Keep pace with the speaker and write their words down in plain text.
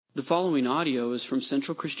The following audio is from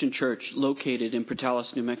Central Christian Church located in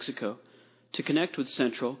Portales, New Mexico. To connect with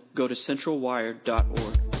Central, go to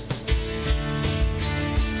centralwired.org.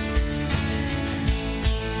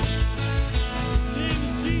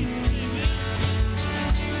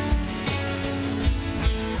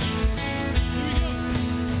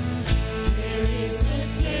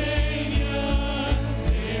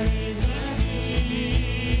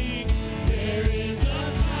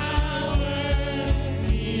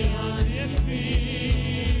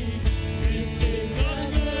 This is the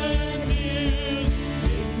good news.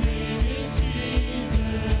 His name is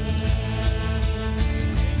Jesus.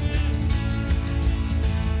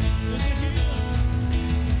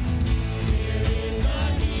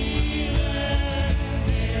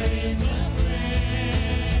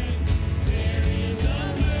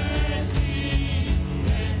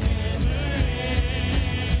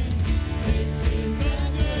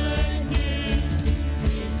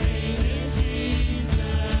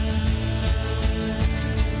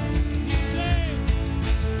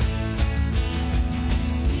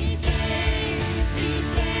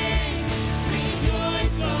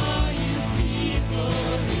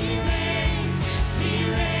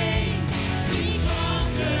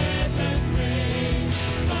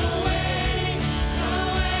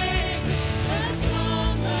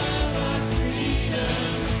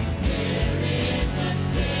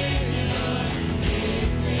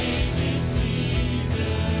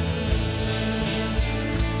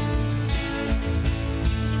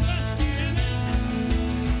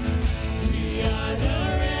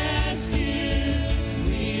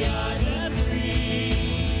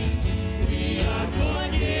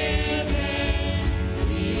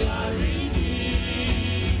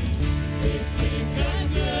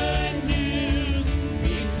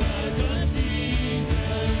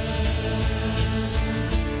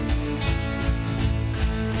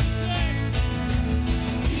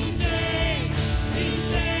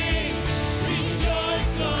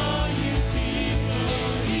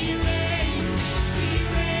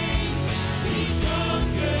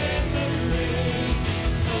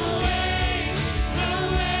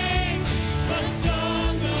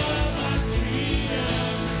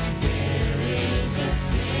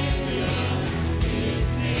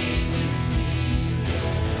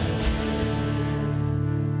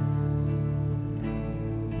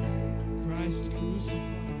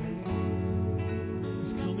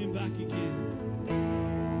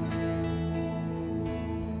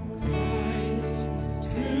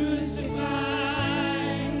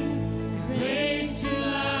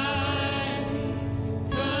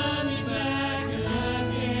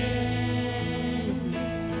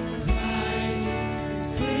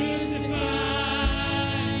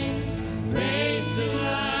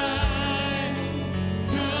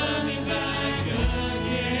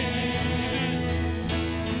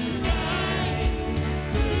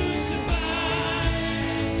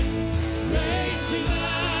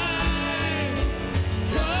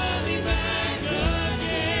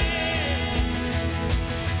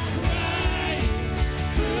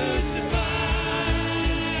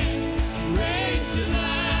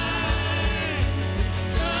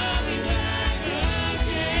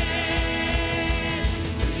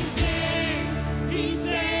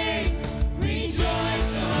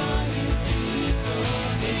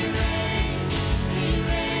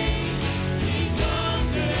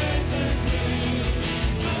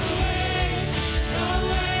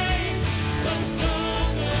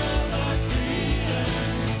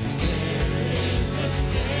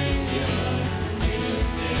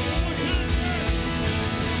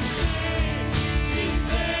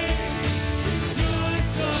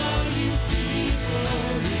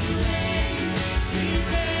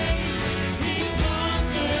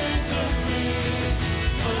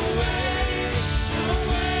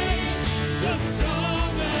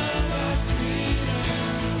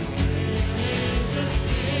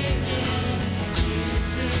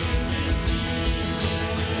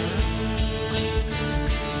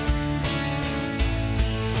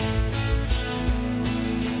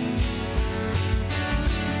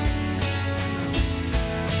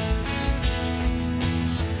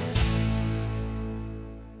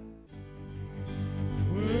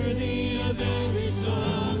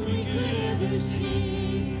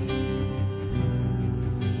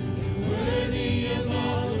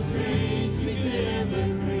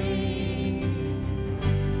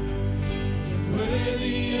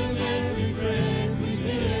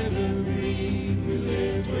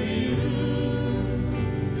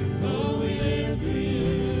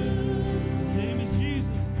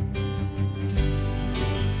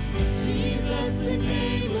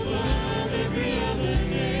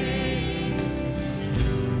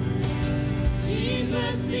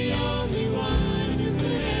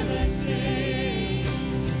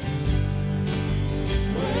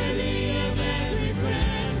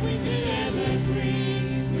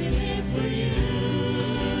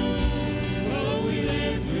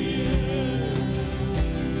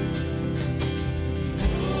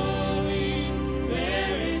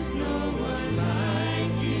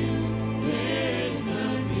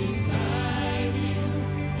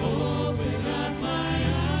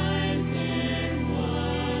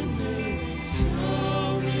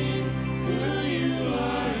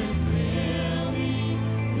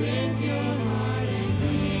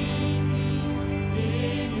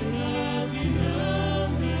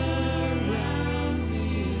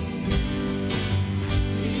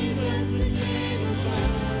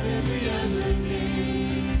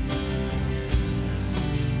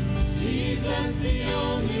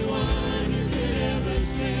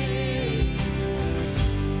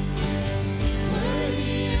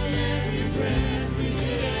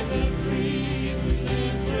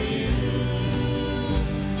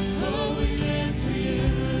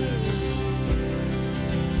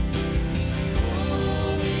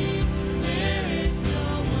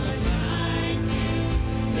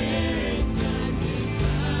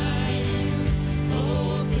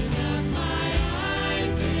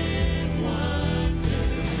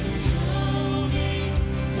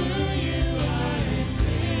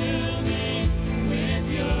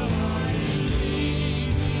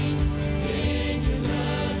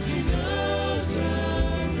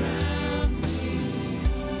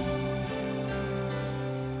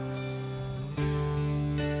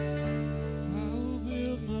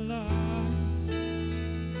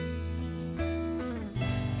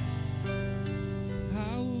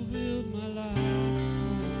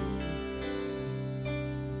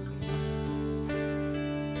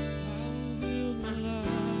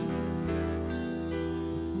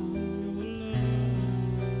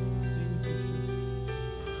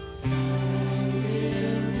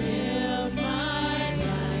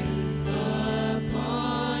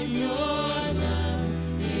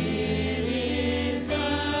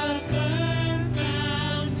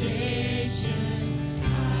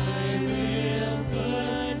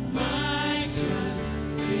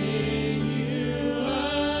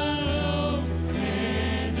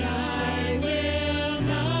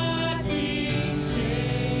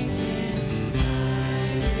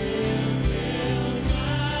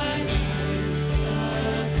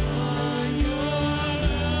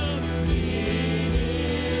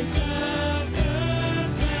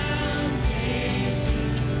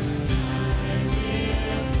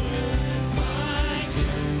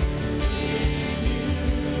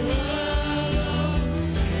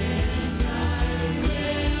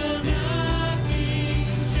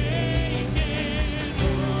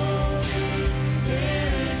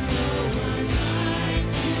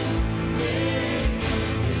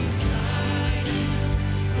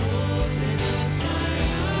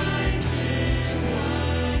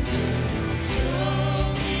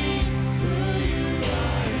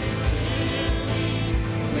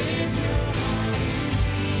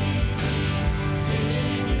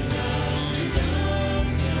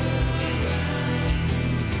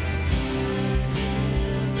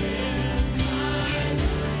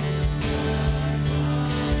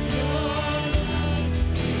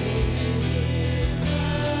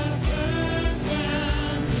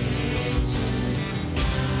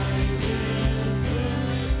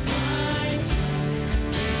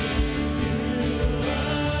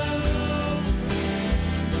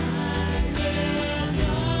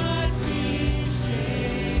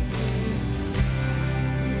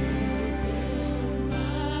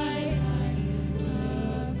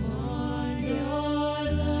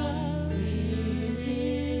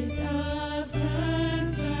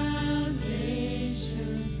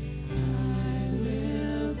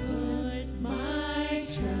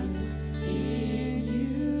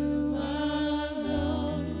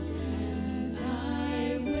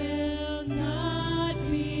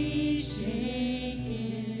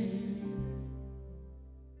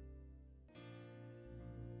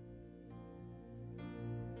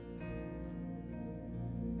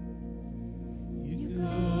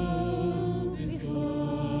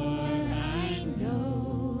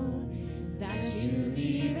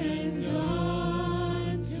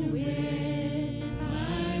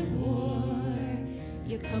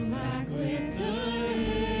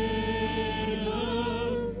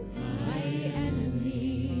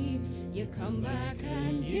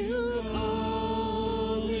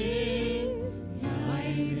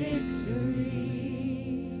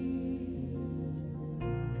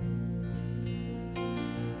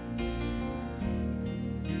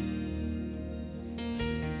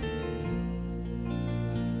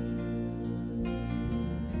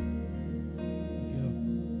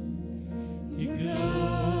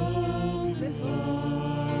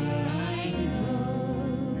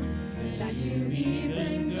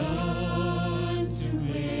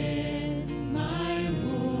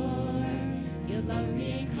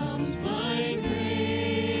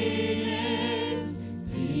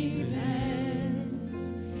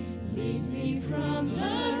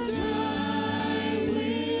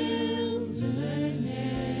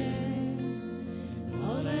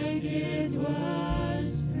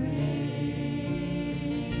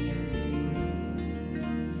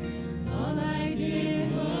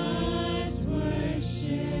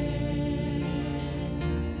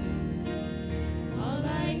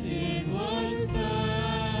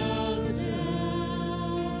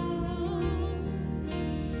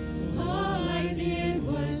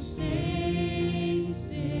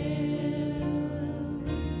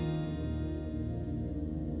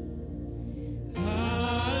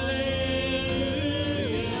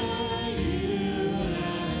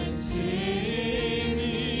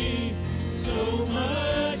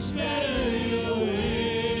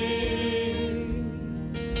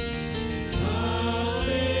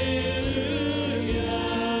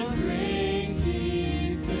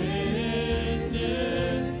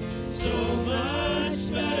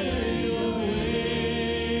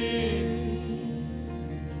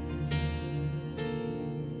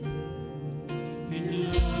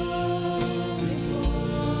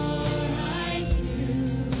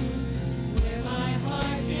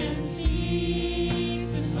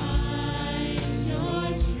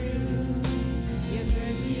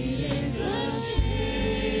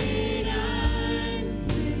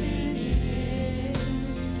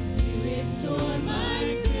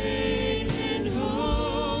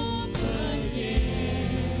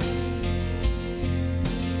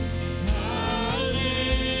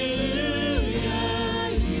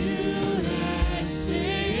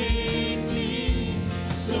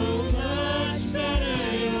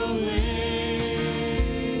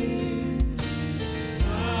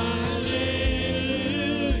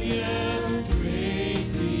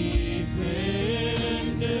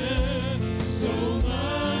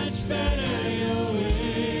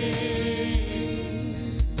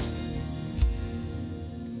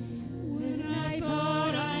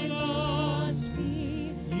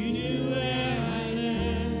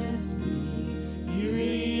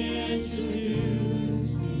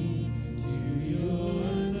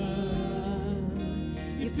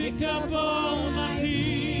 picked up all my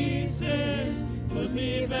pieces, put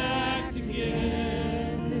me back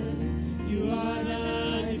together. You are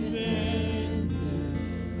the defender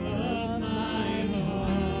of my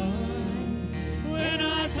heart. When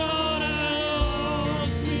I thought I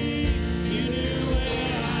lost me, you knew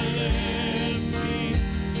where I left me.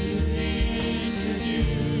 You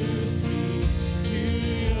introduced me to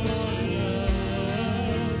your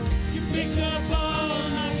love. You picked up all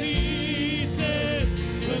my pieces,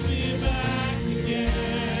 put me back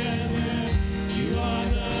together. You are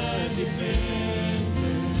the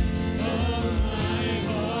defender of my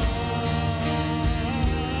heart.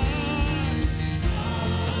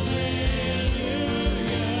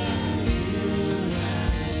 Hallelujah, you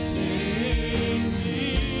have saved me.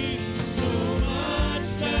 So much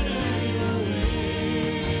better your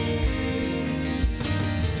ways.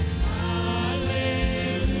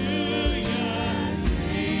 Hallelujah,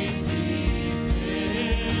 great defender.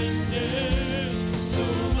 So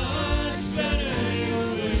much better your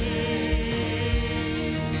ways.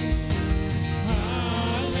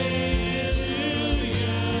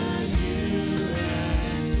 Hallelujah, you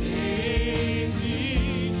have saved me.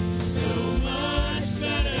 So much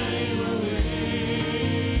better your ways.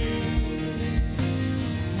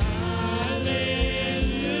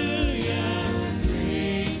 Hallelujah,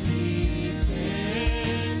 great defender.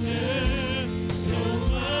 So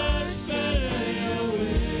much better your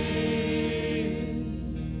ways.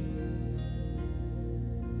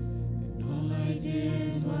 And all I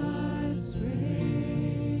did was praise.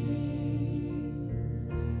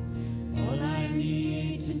 All I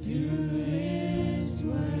need to do is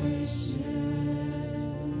worship.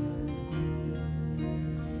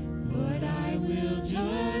 Lord, I will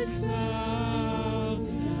just bow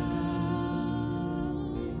down.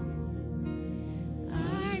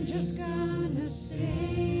 I'm just gonna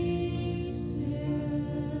stay still.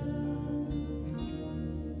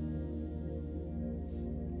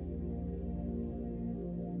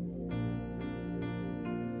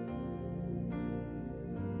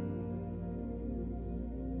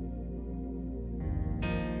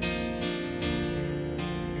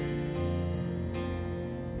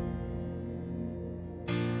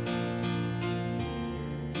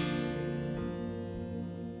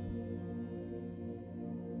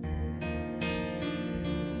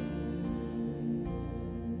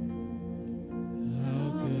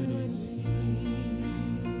 How good is He?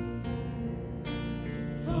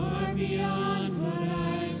 Far beyond what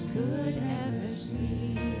eyes could ever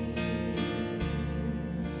see.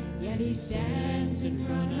 Yet He stands in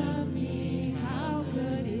front of me. How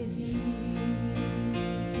good is He?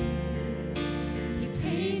 He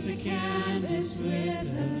paints a canvas with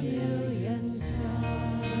a million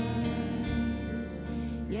stars,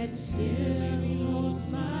 yet still He holds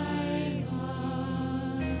my heart.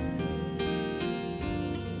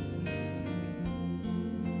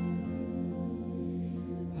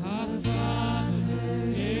 Our Father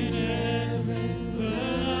in heaven, the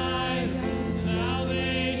light of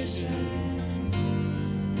salvation.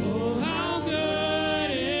 Oh, how good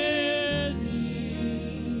is He!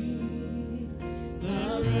 The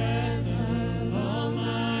breath of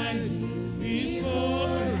Almighty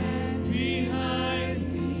before and behind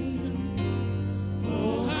me.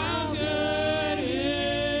 Oh, how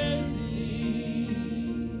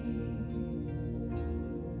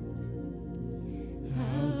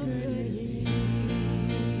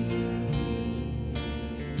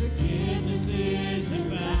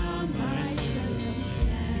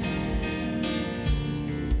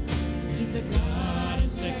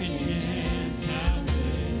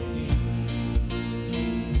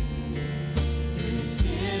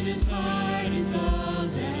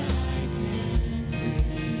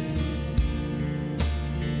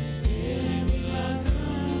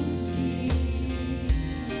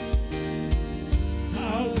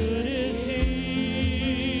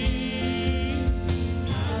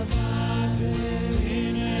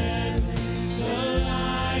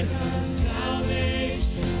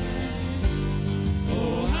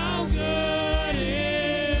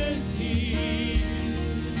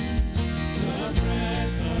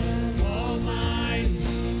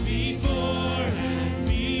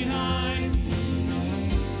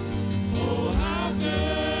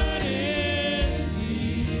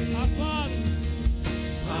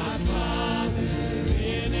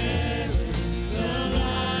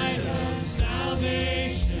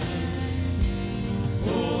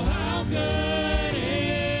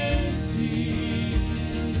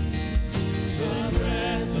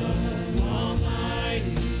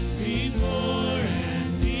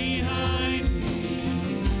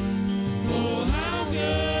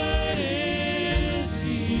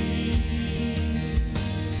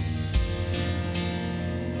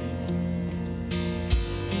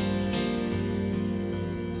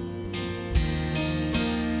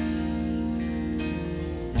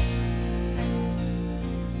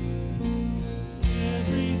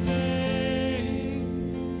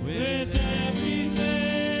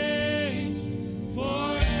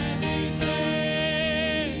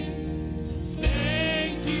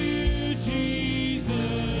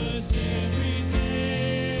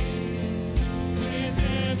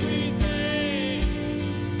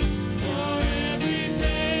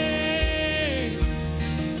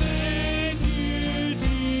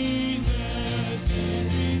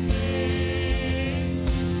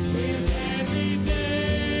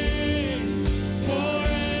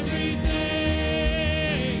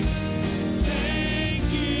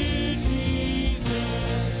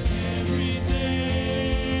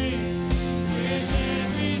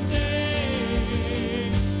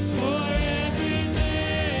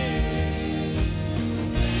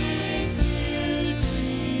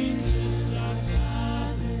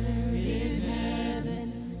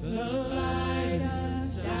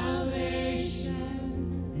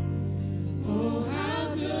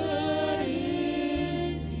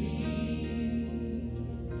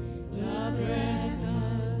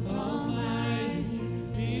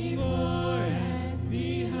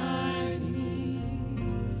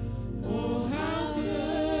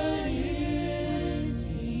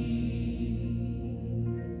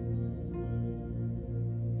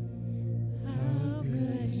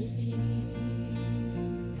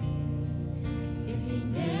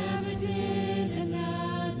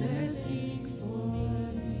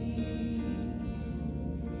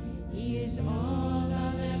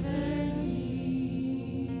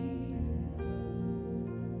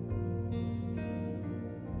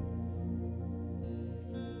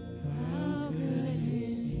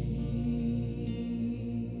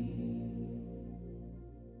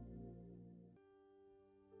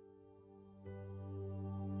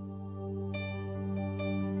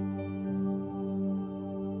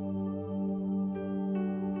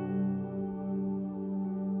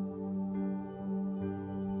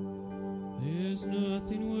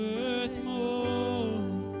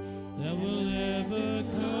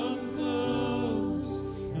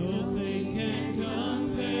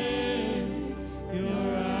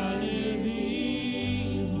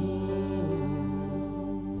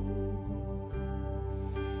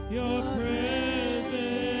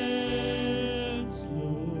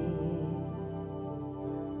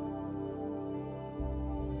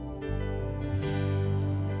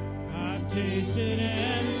tasted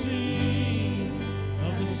and seen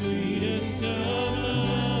of the sweetest of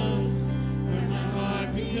loves, where my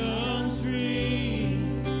heart becomes free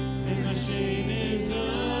and my shame is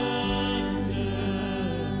undone.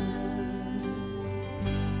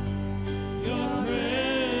 Your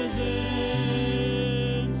presence,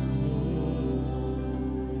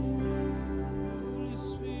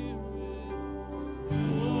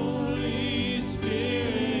 Holy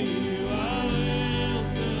Spirit, you are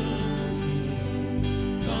welcome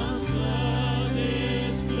here. Come flood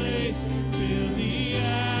this place, fill the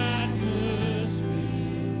atmosphere.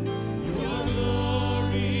 Your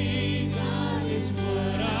glory, God, is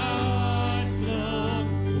what our hearts long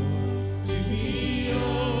for, to be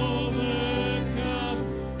overcome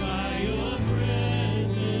by your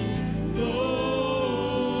presence, Lord.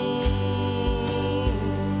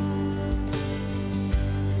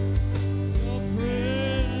 Your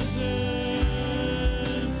presence,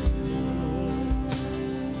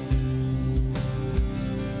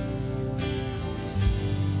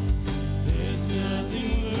 there's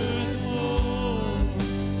nothing worth more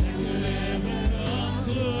that could ever come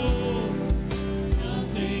close.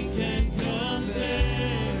 Nothing can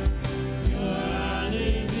compare. Your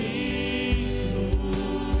living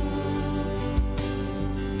close.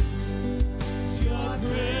 Your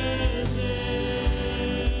presence,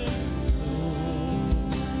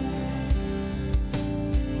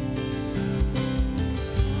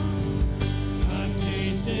 I've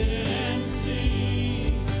tasted and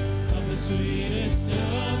seen of the sweetest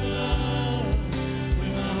of loves,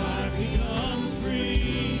 when my heart becomes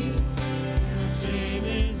free, my shame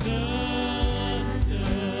is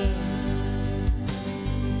undone.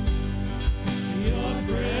 Your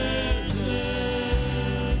presence,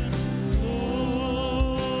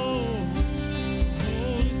 Lord.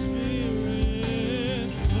 Holy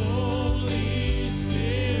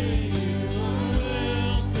Spirit, you are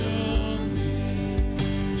welcome here.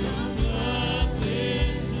 Come flood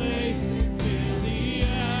this place, fill the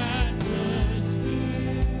atmosphere.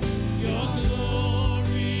 Your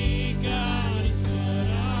glory, God, is what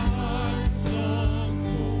our hearts long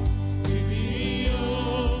for, to be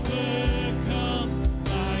overcome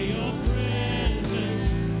by your presence,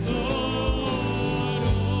 Lord.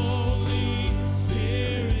 Holy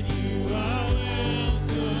Spirit, you are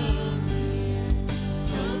welcome here.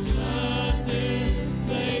 Come flood this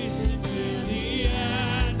place and fill the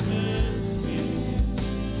atmosphere.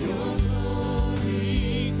 Your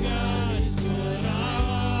glory, God, is what our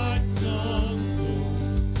hearts long for,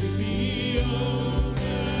 to be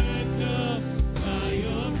overcome by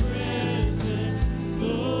your presence,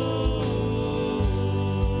 Lord.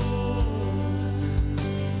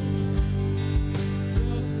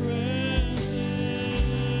 Your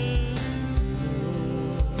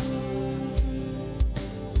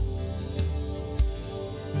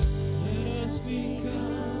Let us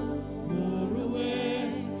become more aware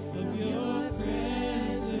of your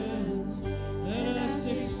presence. Let us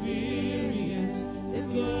experience the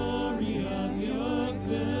glory of your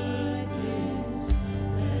goodness.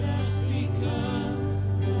 Let us become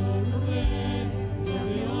more aware of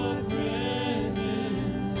your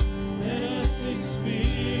presence. Let us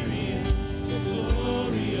experience the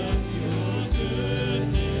glory of your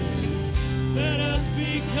goodness. Let us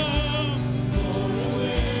become more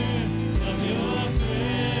aware of your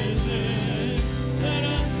presence. Let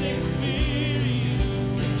us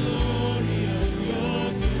experience the glory of your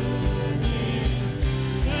goodness.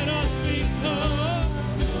 Let us become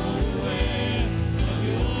more aware of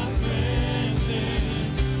your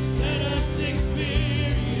presence. Let us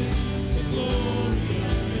experience the glory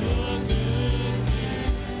of your goodness.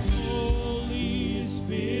 Holy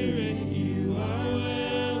Spirit, you are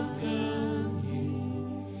welcome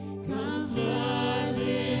here. Come flood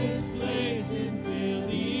this place and fill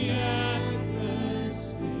the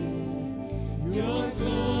atmosphere. Your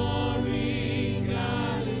glory,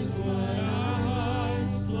 God, is what our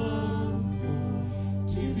hearts long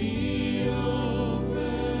for, to be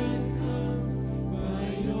overcome by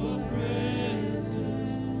your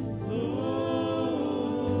presence, Lord.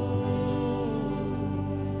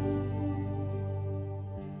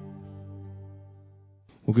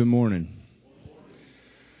 Well, good morning.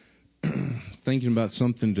 Thinking about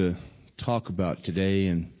something to talk about today,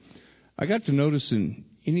 and I got to notice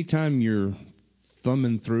anytime you're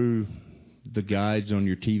thumbing through the guides on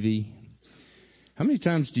your TV, how many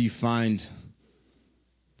times do you find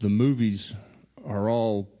the movies are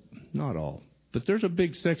all, not all, but there's a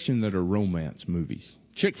big section that are romance movies,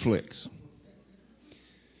 chick flicks.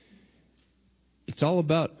 It's all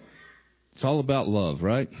about love,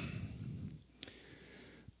 right?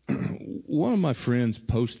 one of my friends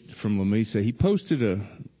from Lamesa, he posted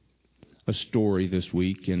a story this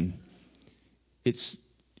week, and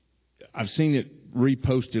I've seen it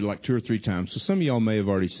reposted like 2 or 3 times, so some of y'all may have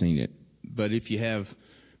already seen it. But if you have,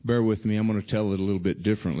 bear with me, I'm going to tell it a little bit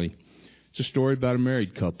differently. It's a story about a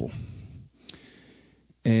married couple.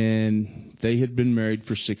 And they had been married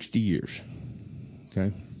for 60 years.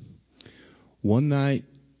 Okay? One night,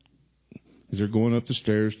 as they're going up the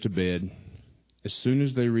stairs to bed, as soon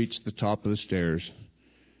as they reach the top of the stairs,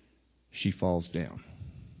 she falls down.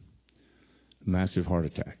 Massive heart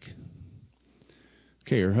attack.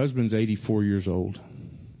 Okay, her husband's 84 years old.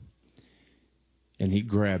 And he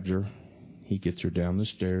grabs her. He gets her down the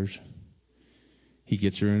stairs. He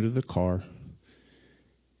gets her into the car.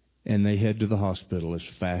 And they head to the hospital as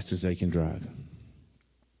fast as they can drive.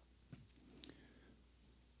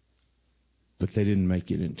 But they didn't make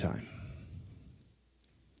it in time.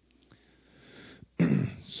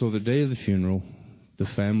 So the day of the funeral, the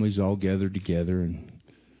family's all gathered together, and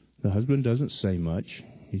the husband doesn't say much.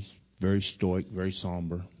 He's very stoic, very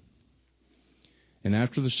somber. And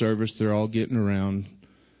after the service, they're all getting around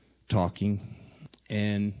talking,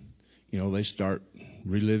 and, they start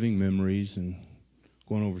reliving memories and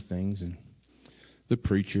going over things, and the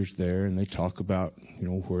preacher's there, and they talk about,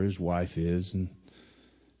 where his wife is and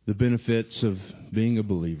the benefits of being a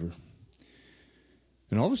believer.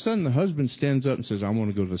 And all of a sudden, the husband stands up and says, I want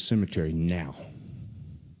to go to the cemetery now.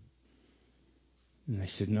 And I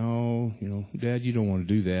said, no, Dad, you don't want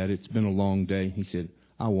to do that. It's been a long day. He said,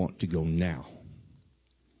 I want to go now.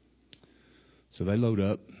 So they load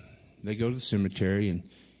up. They go to the cemetery, and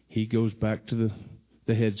he goes back to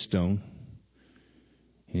the headstone.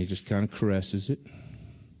 And he just kind of caresses it.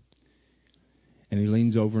 And he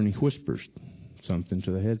leans over and he whispers something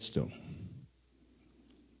to the headstone.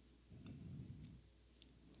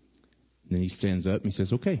 And then he stands up and he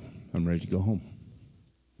says, okay, I'm ready to go home.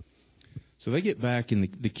 So they get back, and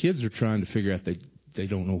the kids are trying to figure out, they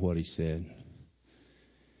don't know what he said.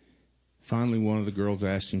 Finally, one of the girls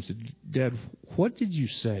asked him, said, Dad, what did you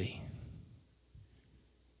say?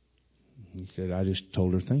 He said, I just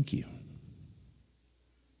told her thank you.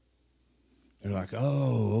 They're like,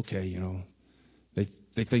 oh, okay,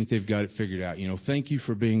 They think they've got it figured out. Thank you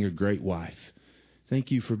for being a great wife. Thank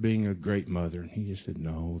you for being a great mother. And he just said,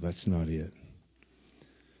 no, that's not it.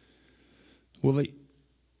 Well,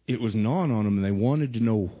 it was gnawing on them, and they wanted to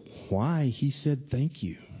know why he said thank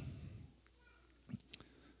you.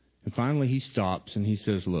 And finally he stops and he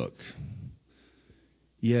says, look,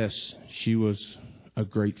 yes, she was a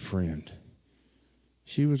great friend.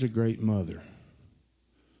 She was a great mother.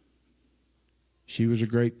 She was a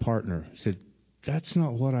great partner. He said, that's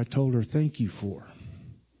not what I told her thank you for.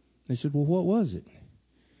 They said, well, what was it?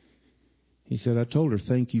 He said, I told her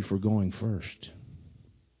thank you for going first.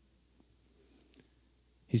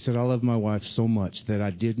 He said, I love my wife so much that I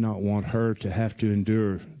did not want her to have to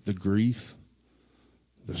endure the grief,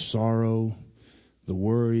 the sorrow, the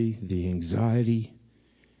worry, the anxiety,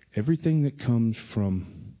 everything that comes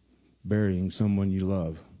from burying someone you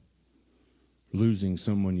love, losing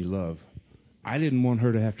someone you love. I didn't want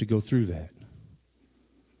her to have to go through that.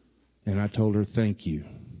 And I told her, thank you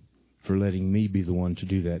for letting me be the one to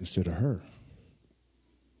do that instead of her.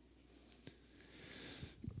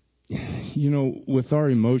 With our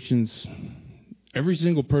emotions, every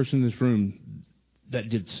single person in this room, that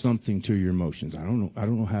did something to your emotions. I don't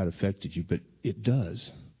know how it affected you, but it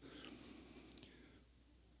does.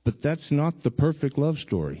 But that's not the perfect love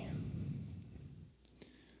story.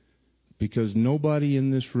 Because nobody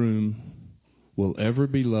in this room will ever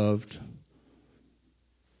be loved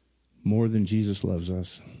more than Jesus loves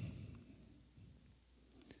us.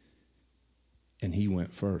 And he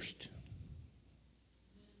went first.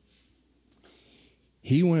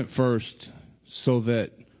 He went first so that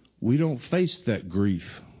we don't face that grief.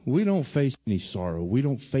 We don't face any sorrow. We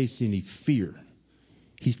don't face any fear.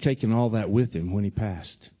 He's taken all that with him when he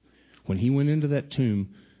passed. When he went into that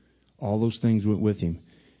tomb, all those things went with him.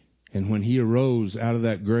 And when he arose out of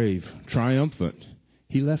that grave, triumphant,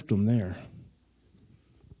 he left them there.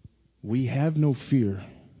 We have no fear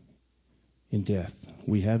in death.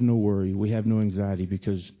 We have no worry. We have no anxiety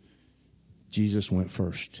because Jesus went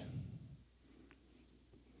first.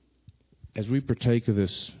 As we partake of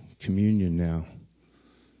this communion now,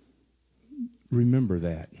 remember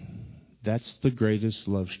that. That's the greatest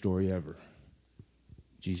love story ever.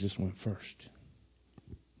 Jesus went first.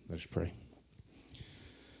 Let's pray.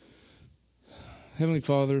 Heavenly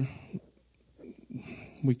Father,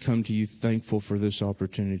 we come to you thankful for this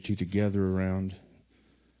opportunity to gather around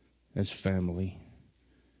as family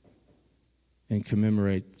and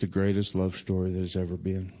commemorate the greatest love story that has ever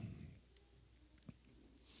been.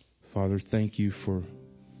 Father, thank you for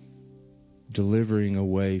delivering a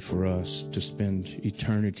way for us to spend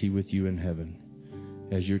eternity with you in heaven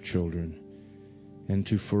as your children and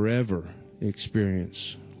to forever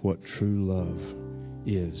experience what true love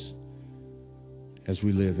is as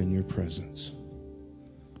we live in your presence.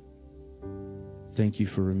 Thank you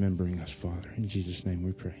for remembering us, Father. In Jesus' name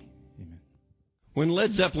we pray. Amen. When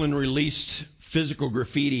Led Zeppelin released Physical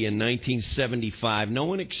Graffiti in 1975, no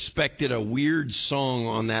one expected a weird song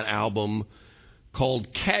on that album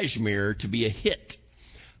called Kashmir to be a hit.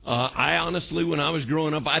 I honestly, when I was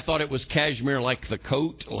growing up, I thought it was cashmere like the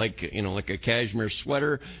coat, like a cashmere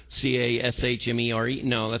sweater, Kashmere.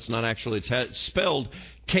 No, that's not actually. It's spelled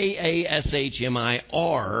Kashmir,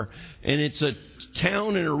 and it's a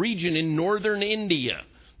town and a region in northern India.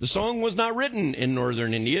 The song was not written in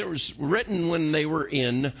northern India. It was written when they were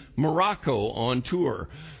in Morocco on tour.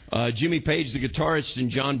 Jimmy Page, the guitarist, and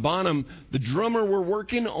John Bonham, the drummer, were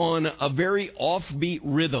working on a very offbeat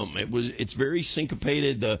rhythm. It's very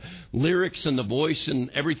syncopated. The lyrics and the voice and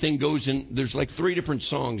everything goes in. There's like 3 different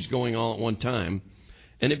songs going all at one time.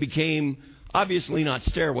 And it became, obviously not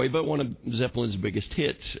Stairway, but one of Zeppelin's biggest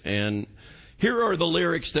hits. And here are the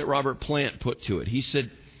lyrics that Robert Plant put to it. He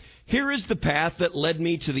said, "Here is the path that led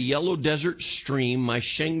me to the yellow desert stream, my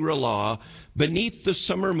Shangri-La. Beneath the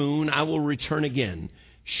summer moon I will return again,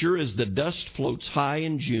 sure as the dust floats high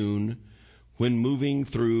in June when moving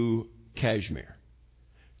through Kashmir."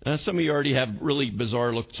 Now, some of you already have really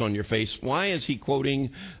bizarre looks on your face. Why is he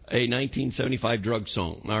quoting a 1975 drug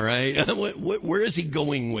song? All right? Where is he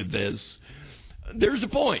going with this? There's a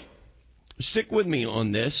point. Stick with me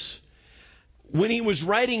on this. When he was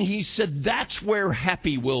writing, he said, that's where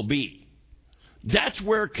happy will be. That's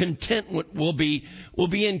where contentment will be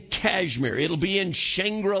in Kashmir. It'll be in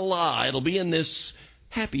Shangri-La. It'll be in this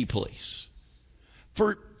happy place.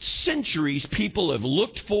 For centuries, people have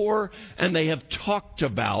looked for and they have talked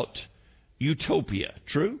about utopia.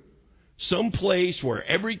 True? Some place where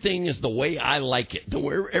everything is the way I like it,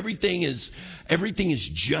 where everything is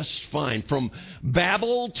just fine. From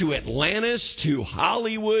Babel to Atlantis to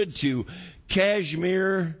Hollywood to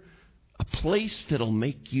Kashmir, a place that'll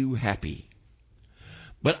make you happy.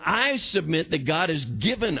 But I submit that God has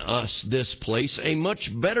given us this place, a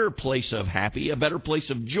much better place of happy, a better place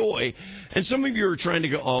of joy. And some of you are trying to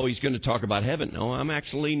go, oh, he's going to talk about heaven. No, I'm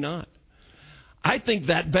actually not. I think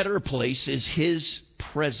that better place is his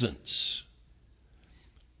presence.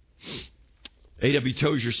 A.W.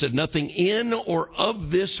 Tozier said, nothing in or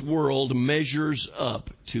of this world measures up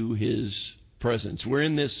to his presence. We're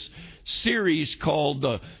in this series called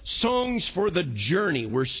the Songs for the Journey.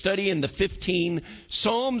 We're studying the 15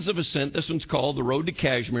 Psalms of Ascent. This one's called The Road to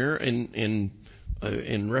Kashmir in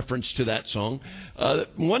reference to that song.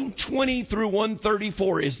 120 through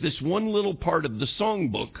 134 is this one little part of the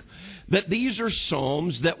songbook that these are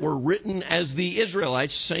psalms that were written as the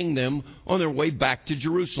Israelites sang them on their way back to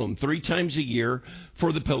Jerusalem 3 times a year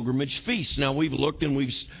for the pilgrimage feast. Now, we've looked and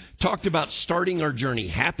we've talked about starting our journey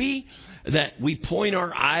happy, that we point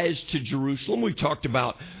our eyes to Jerusalem. We've talked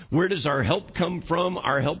about where does our help come from?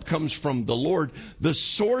 Our help comes from the Lord. The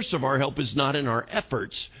source of our help is not in our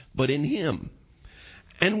efforts, but in Him.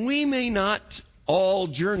 And we may not all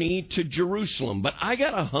journey to Jerusalem, but I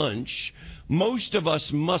got a hunch most of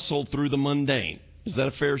us muscle through the mundane. Is that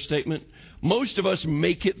a fair statement? Most of us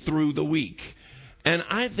make it through the week. And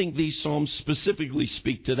I think these Psalms specifically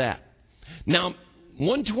speak to that. Now,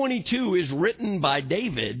 122 is written by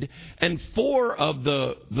David, and 4 of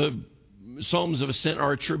the Psalms of Ascent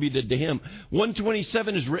are attributed to him.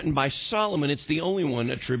 127 is written by Solomon. It's the only one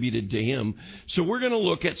attributed to him. So we're going to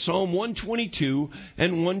look at Psalm 122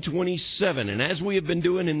 and 127. And as we have been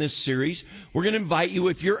doing in this series, we're going to invite you,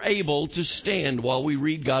 if you're able, to stand while we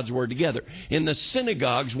read God's Word together. In the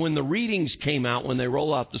synagogues, when the readings came out, when they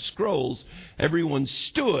roll out the scrolls, everyone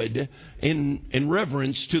stood in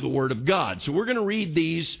reverence to the Word of God. So we're going to read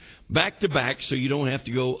these back to back so you don't have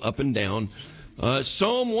to go up and down.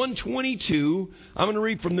 Psalm 122, I'm going to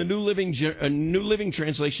read from the New Living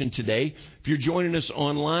Translation today. If you're joining us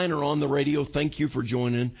online or on the radio, thank you for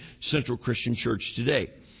joining Central Christian Church today.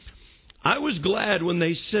 I was glad when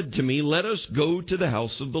they said to me, let us go to the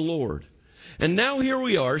house of the Lord. And now here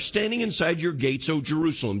we are, standing inside your gates, O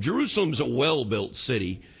Jerusalem. Jerusalem's a well-built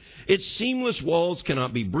city. Its seamless walls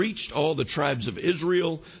cannot be breached. All the tribes of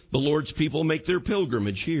Israel, the Lord's people, make their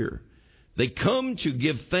pilgrimage here. They come to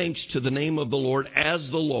give thanks to the name of the Lord as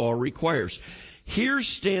the law requires. Here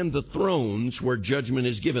stand the thrones where judgment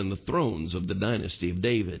is given, the thrones of the dynasty of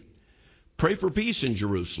David. Pray for peace in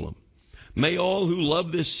Jerusalem. May all who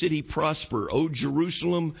love this city prosper. O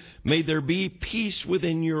Jerusalem, may there be peace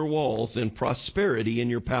within your walls and prosperity in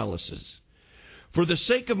your palaces. For the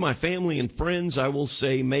sake of my family and friends, I will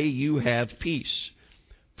say, may you have peace.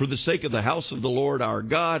 For the sake of the house of the Lord our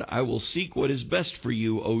God, I will seek what is best for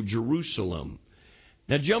you, O Jerusalem.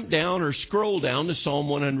 Now jump down or scroll down to Psalm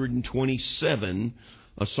 127,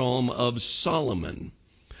 a psalm of Solomon.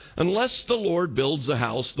 Unless the Lord builds a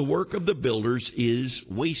house, the work of the builders is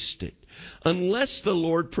wasted. Unless the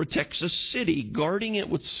Lord protects a city, guarding it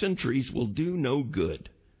with sentries will do no good.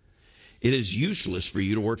 It is useless for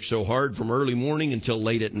you to work so hard from early morning until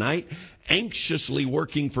late at night, anxiously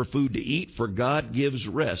working for food to eat, for God gives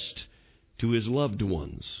rest to his loved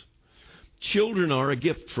ones. Children are a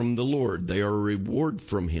gift from the Lord. They are a reward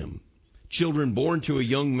from him. Children born to a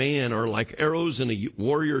young man are like arrows in a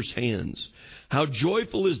warrior's hands. How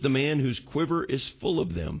joyful is the man whose quiver is full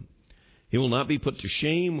of them. He will not be put to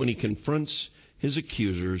shame when he confronts his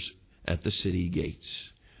accusers at the city gates.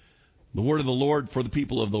 The word of the Lord for the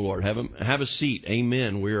people of the Lord. Have a seat.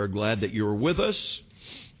 Amen. We are glad that you're with us.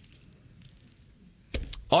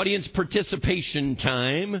 Audience participation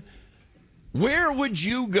time. Where would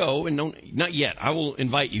you go, and not yet, I will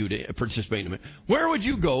invite you to participate in a minute. Where would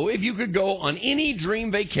you go if you could go on any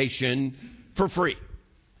dream vacation for free?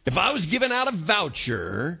 If I was giving out a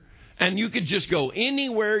voucher and you could just go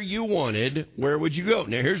anywhere you wanted, where would you go?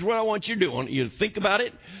 Now, here's what I want you to do. I want you to think about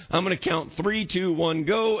it. I'm going to count 3, 2, 1,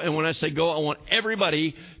 go. And when I say go, I want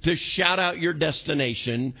everybody to shout out your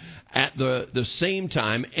destination at the same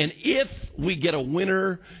time. And if we get a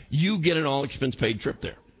winner, you get an all-expense-paid trip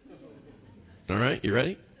there. All right, you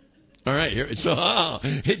ready? All right, so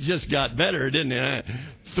it just got better, didn't it?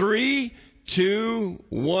 3, 2,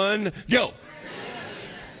 1, go.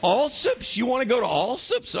 Allsips? You want to go to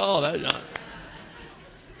Allsips? Oh, that.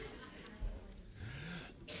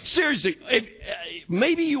 Seriously,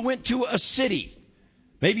 maybe you went to a city.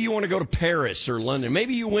 Maybe you want to go to Paris or London.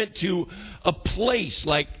 Maybe you went to a place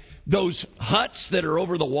like those huts that are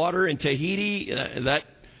over the water in Tahiti.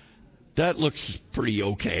 That looks pretty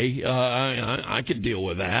okay. I could deal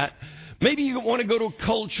with that. Maybe you want to go to a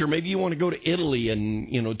culture. Maybe you want to go to Italy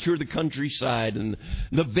and, tour the countryside and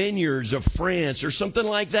the vineyards of France or something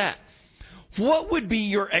like that. What would be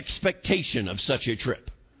your expectation of such a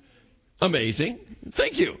trip? Amazing.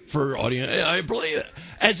 Thank you for audience. I believe it.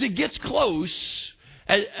 As it gets close,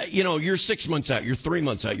 you're 6 months out, you're 3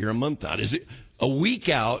 months out, you're a month out. Is it a week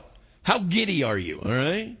out? How giddy are you? All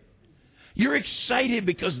right. You're excited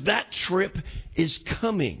because that trip is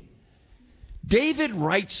coming. David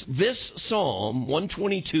writes this Psalm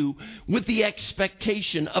 122 with the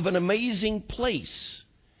expectation of an amazing place,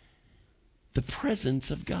 the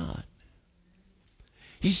presence of God.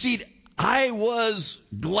 He said, I was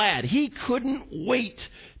glad. He couldn't wait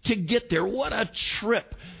to get there. What a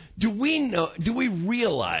trip. Do we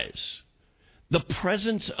realize the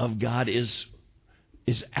presence of God is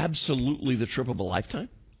absolutely the trip of a lifetime?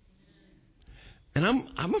 And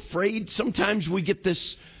I'm afraid sometimes we get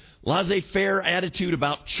this laissez-faire attitude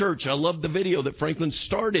about church. I love the video that Franklin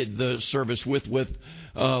started the service with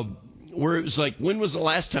where it was like, when was the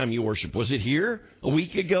last time you worshiped? Was it here a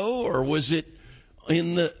week ago, or was it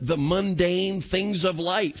in the mundane things of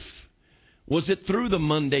life? Was it through the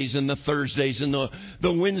Mondays and the Thursdays and the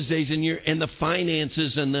Wednesdays and the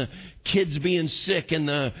finances and the kids being sick and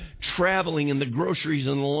the traveling and the groceries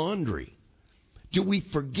and the laundry? Do we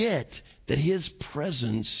forget that his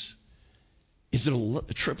presence is a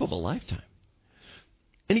trip of a lifetime?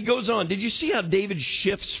 And he goes on. Did you see how David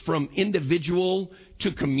shifts from individual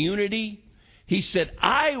to community? He said,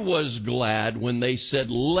 I was glad when they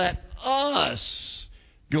said, let us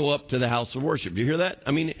go up to the house of worship. Do you hear that?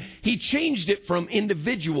 I mean, he changed it from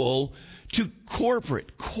individual to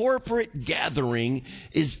corporate. Corporate gathering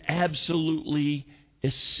is absolutely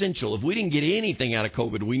essential. If we didn't get anything out of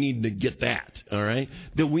COVID, we need to get that, all right?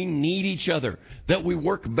 That we need each other, that we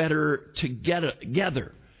work better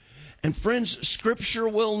together. And friends, Scripture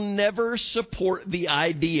will never support the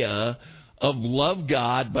idea of love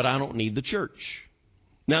God, but I don't need the church.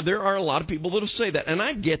 Now, there are a lot of people that will say that, and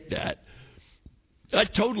I get that. I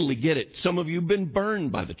totally get it. Some of you have been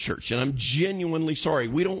burned by the church, and I'm genuinely sorry.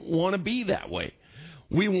 We don't want to be that way.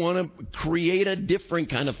 We want to create a different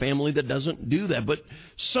kind of family that doesn't do that. But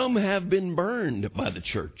some have been burned by the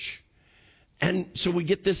church. And so we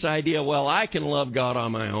get this idea, well, I can love God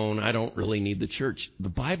on my own. I don't really need the church. The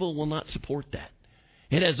Bible will not support that.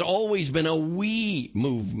 It has always been a we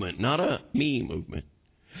movement, not a me movement.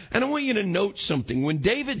 And I want you to note something. When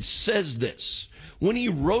David says this, when he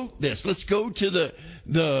wrote this, let's go to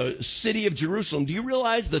the city of Jerusalem. Do you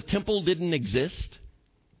realize the temple didn't exist?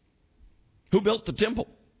 Who built the temple?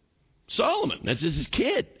 Solomon. That's his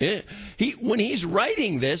kid. When he's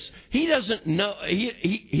writing this, he doesn't know.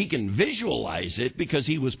 He can visualize it because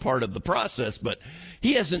he was part of the process, but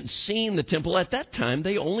he hasn't seen the temple. At that time,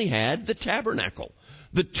 they only had the tabernacle,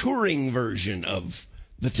 the touring version of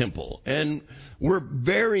the temple. And we're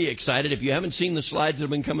very excited. If you haven't seen the slides that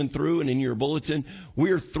have been coming through and in your bulletin,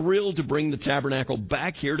 we're thrilled to bring the tabernacle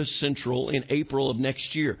back here to Central in April of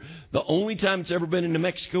next year. The only time it's ever been in New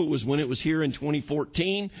Mexico was when it was here in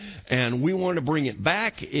 2014, and we want to bring it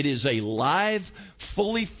back. It is a live,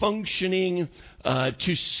 fully functioning,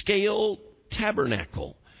 to scale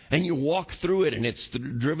tabernacle. And you walk through it, and it's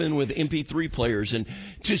driven with MP3 players, and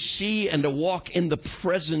to see and to walk in the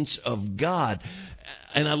presence of God.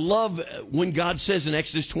 And I love when God says in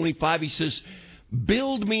Exodus 25, he says,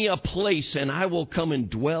 build me a place and I will come and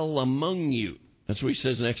dwell among you. That's what he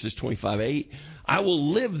says in Exodus 25:8. I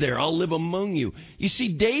will live there. I'll live among you. You see,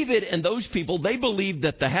 David and those people, they believed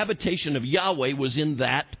that the habitation of Yahweh was in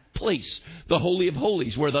that place, the Holy of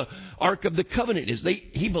Holies, where the Ark of the Covenant is.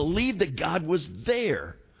 He believed that God was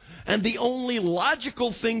there. And the only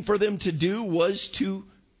logical thing for them to do was to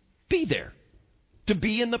be there, to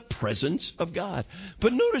be in the presence of God.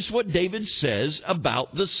 But notice what David says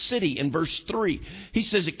about the city in verse 3. He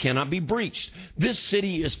says it cannot be breached. This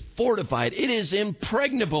city is fortified. It is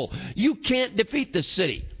impregnable. You can't defeat this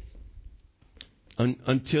city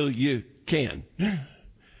until you can.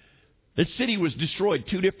 This city was destroyed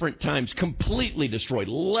 2 different times, completely destroyed,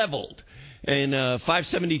 leveled. In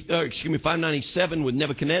 597 with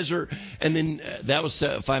Nebuchadnezzar, and then that was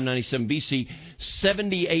 597 BC.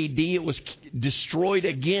 70 AD, it was destroyed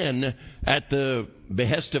again at the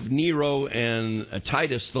behest of Nero and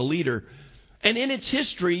Titus, the leader. And in its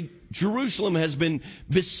history, Jerusalem has been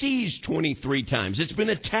besieged 23 times. It's been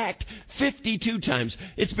attacked 52 times.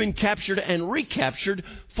 It's been captured and recaptured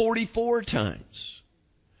 44 times.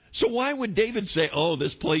 So why would David say, oh,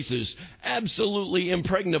 this place is absolutely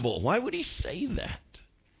impregnable? Why would he say that?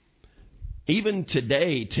 Even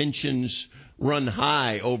today, tensions run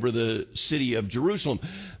high over the city of Jerusalem.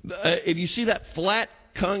 If you see that flat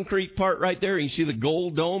concrete part right there, and you see the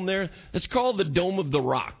gold dome there, it's called the Dome of the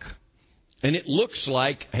Rock. And it looks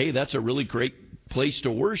like, hey, that's a really great place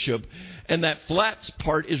to worship. And that flat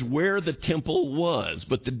part is where the temple was.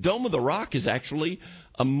 But the Dome of the Rock is actually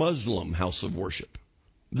a Muslim house of worship.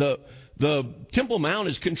 The Temple Mount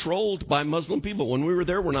is controlled by Muslim people. When we were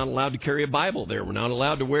there, we're not allowed to carry a Bible there. We're not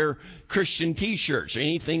allowed to wear Christian T-shirts,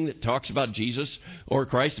 anything that talks about Jesus or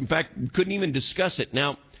Christ. In fact, we couldn't even discuss it.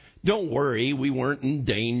 Now, don't worry, we weren't in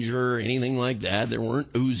danger or anything like that. There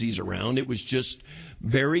weren't Uzis around. It was just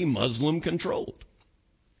very Muslim controlled.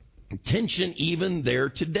 Tension even there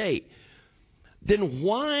today. Then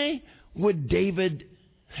why would David,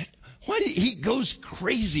 he goes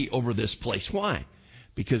crazy over this place? Why?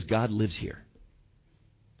 Because God lives here.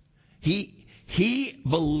 He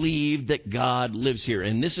believed that God lives here.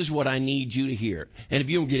 And this is what I need you to hear. And if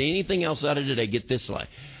you don't get anything else out of today, get this lie.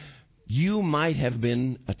 You might have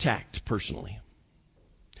been attacked personally.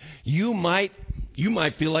 You might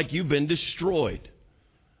feel like you've been destroyed.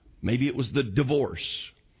 Maybe it was the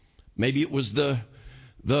divorce. Maybe it was the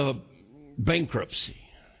bankruptcy.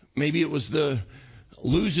 Maybe it was the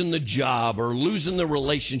losing the job or losing the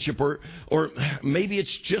relationship, or maybe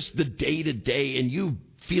it's just the day-to-day and you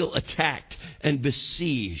feel attacked and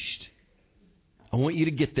besieged. I want you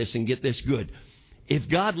to get this and get this good. If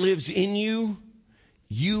God lives in you,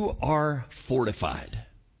 you are fortified.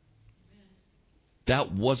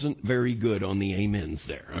 That wasn't very good on the amens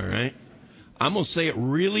there, all right? I'm going to say it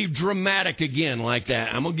really dramatic again like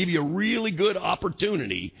that. I'm going to give you a really good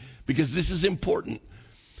opportunity because this is important.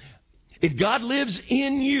 If God lives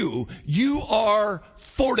in you, you are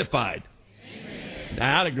fortified.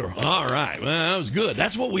 Amen. All right. Well, that was good.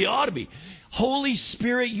 That's what we ought to be. Holy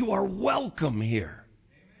Spirit, you are welcome here.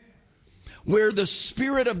 Where the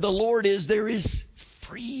Spirit of the Lord is, there is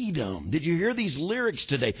freedom. Did you hear these lyrics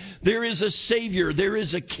today? There is a Savior. There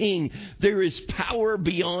is a King. There is power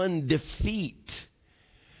beyond defeat.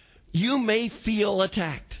 You may feel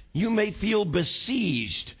attacked. You may feel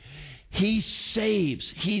besieged. He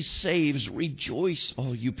saves. He saves. Rejoice,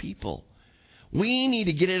 all you people. We need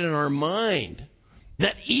to get it in our mind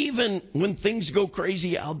that even when things go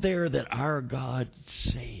crazy out there, that our God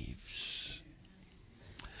saves.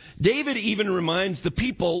 David even reminds the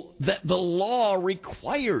people that the law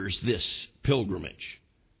requires this pilgrimage.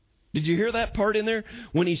 Did you hear that part in there?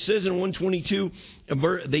 When he says in 122,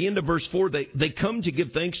 the end of verse 4, they come to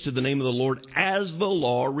give thanks to the name of the Lord as the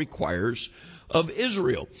law requires of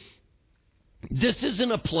Israel. This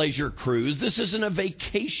isn't a pleasure cruise. This isn't a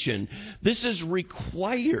vacation. This is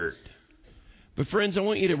required. But friends, I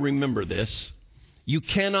want you to remember this. You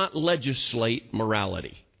cannot legislate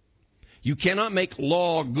morality. You cannot make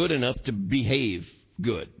law good enough to behave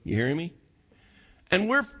good. You hearing me? And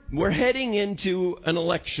we're heading into an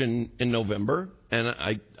election in November,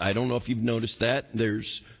 and I don't know if you've noticed that.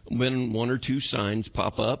 There's been one or two signs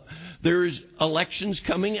pop up. There's elections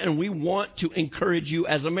coming, and we want to encourage you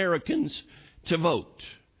as Americans to vote.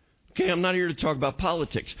 Okay, I'm not here to talk about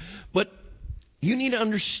politics, but you need to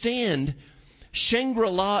understand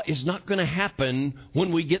Shangri-La is not going to happen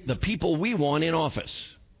when we get the people we want in office.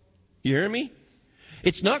 You hear me?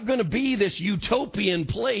 It's not going to be this utopian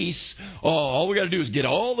place. Oh, all we got to do is get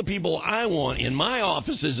all the people I want in my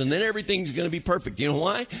offices, and then everything's going to be perfect. You know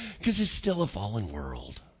why? Because it's still a fallen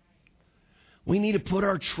world. We need to put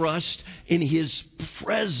our trust in His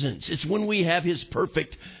presence. It's when we have His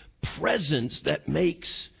perfect presence that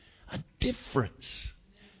makes a difference.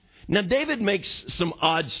 Now, David makes some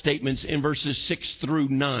odd statements in verses 6 through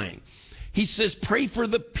 9. He says, pray for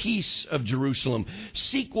the peace of Jerusalem.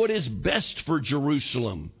 Seek what is best for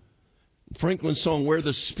Jerusalem. Franklin's song, where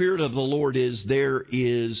the Spirit of the Lord is, there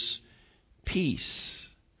is peace.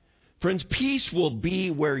 Friends, peace will be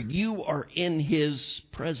where you are in His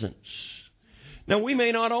presence. Now, we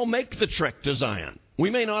may not all make the trek to Zion. We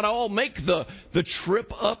may not all make the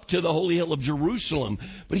trip up to the holy hill of Jerusalem.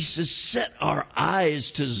 But he says, set our eyes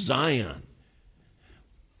to Zion.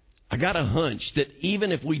 I got a hunch that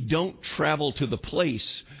even if we don't travel to the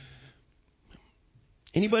place,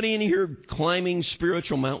 anybody in here climbing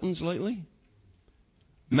spiritual mountains lately?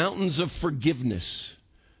 Mountains of forgiveness,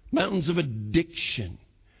 mountains of addiction.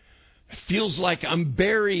 It feels like I'm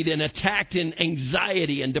buried and attacked in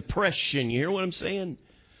anxiety and depression. You hear what I'm saying?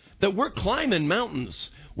 That we're climbing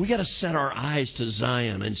mountains. We got to set our eyes to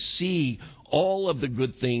Zion and see all of the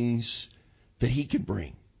good things that He can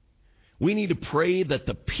bring. We need to pray that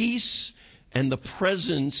the peace and the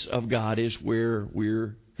presence of God is where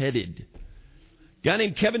we're headed. A guy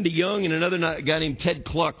named Kevin DeYoung and another guy named Ted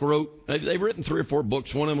Kluck they've written 3 or 4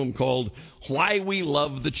 books, one of them called Why We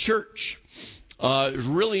Love the Church. It was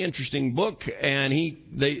a really interesting book, and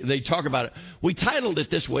they talk about it. We titled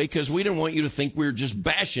it this way because we didn't want you to think we were just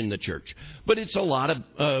bashing the church. But it's a lot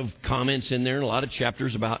of comments in there and a lot of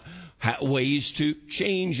chapters about ways to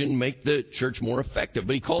change and make the church more effective.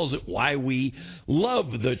 But he calls it Why We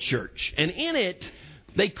Love the Church. And in it,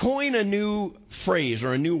 they coin a new phrase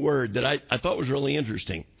or a new word that I thought was really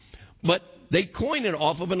interesting. But they coin it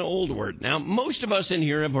off of an old word. Now, most of us in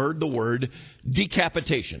here have heard the word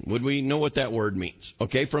decapitation. Would we know what that word means?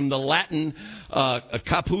 Okay, from the Latin,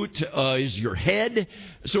 caput is your head.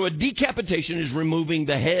 So a decapitation is removing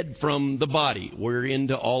the head from the body. We're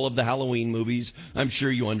into all of the Halloween movies. I'm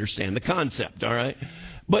sure you understand the concept, all right?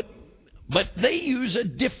 But they use a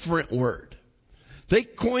different word. They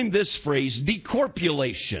coined this phrase,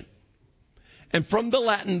 decorpulation. And from the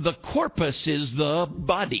Latin, the corpus is the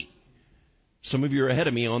body. Some of you are ahead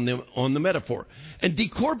of me on the metaphor. And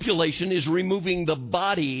decorpulation is removing the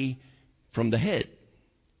body from the head.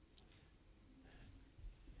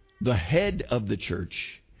 The head of the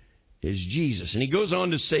church is Jesus. And he goes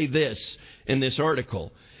on to say this in this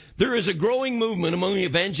article. There is a growing movement among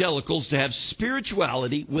evangelicals to have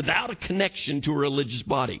spirituality without a connection to a religious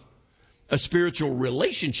body. A spiritual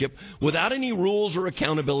relationship without any rules or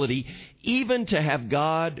accountability, even to have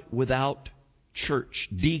God without church.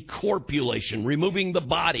 Decorpulation, removing the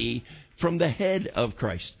body from the head of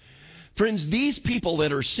Christ. Friends, these people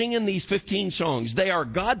that are singing these 15 songs, they are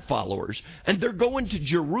God followers, and they're going to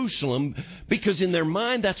Jerusalem because in their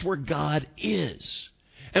mind that's where God is.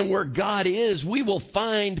 And where God is, we will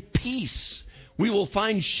find peace. We will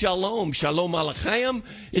find shalom. Shalom aleichem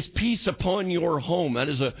is peace upon your home. That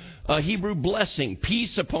is a Hebrew blessing.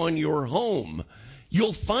 Peace upon your home.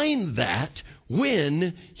 You'll find that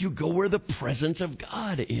when you go where the presence of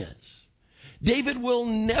God is. David will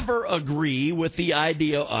never agree with the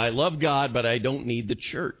idea, I love God, but I don't need the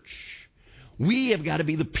church. We have got to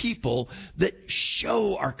be the people that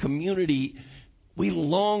show our community we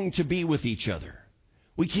long to be with each other.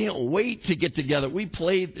 We can't wait to get together.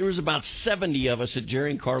 There was about 70 of us at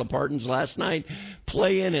Jerry and Carla Parton's last night,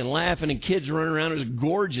 playing and laughing and kids running around. It was a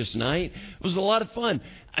gorgeous night. It was a lot of fun.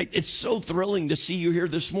 It's so thrilling to see you here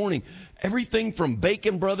this morning. Everything from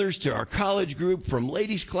Bacon Brothers to our college group, from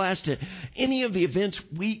ladies class to any of the events,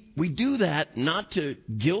 we do that not to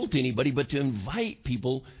guilt anybody, but to invite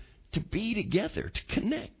people to be together, to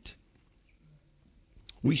connect.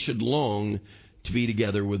 We should long to be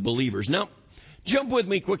together with believers. Now, jump with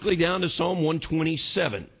me quickly down to Psalm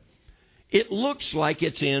 127. It looks like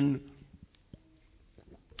it's in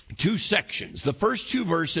two sections. The first two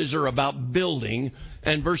verses are about building,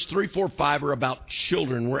 and verse 3, 4, 5 are about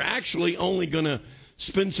children. We're actually only going to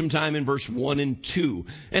spend some time in verse 1 and 2.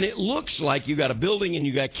 And it looks like you got a building and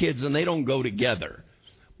you got kids, and they don't go together.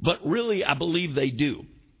 But really, I believe they do.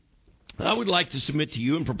 I would like to submit to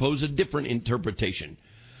you and propose a different interpretation.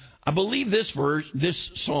 I believe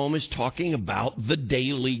this psalm is talking about the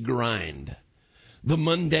daily grind, the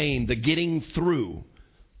mundane, the getting through.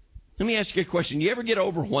 Let me ask you a question. You ever get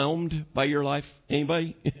overwhelmed by your life?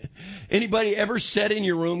 Anybody? Anybody ever sat in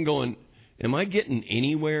your room going, am I getting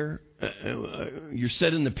anywhere? You're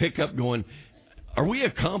sitting in the pickup going, are we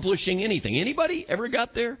accomplishing anything? Anybody ever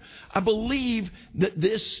got there? I believe that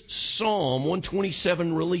this Psalm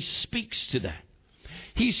 127 really speaks to that.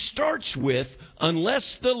 He starts with,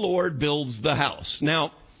 unless the Lord builds the house.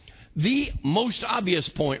 Now, the most obvious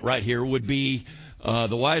point right here would be,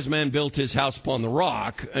 the wise man built his house upon the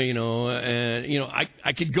rock,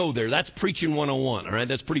 I could go there. That's preaching 101, all right?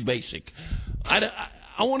 That's pretty basic. I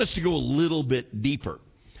want us to go a little bit deeper.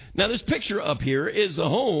 Now, this picture up here is the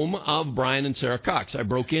home of Brian and Sarah Cox. I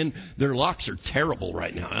broke in. Their locks are terrible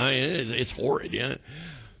right now. It's horrid, yeah.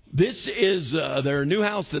 This is their new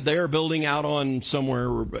house that they are building out on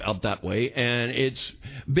somewhere out that way, and it's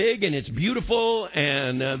big and it's beautiful,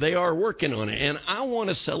 and they are working on it. And I want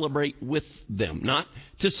to celebrate with them, not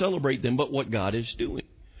to celebrate them, but what God is doing.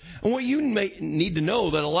 And what you need to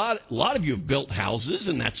know that a lot of you have built houses,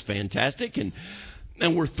 and that's fantastic, and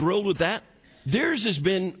we're thrilled with that. Theirs has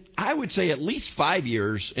been, I would say, at least 5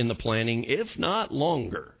 years in the planning, if not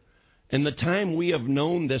longer. And the time we have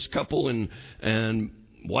known this couple and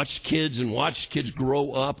watched kids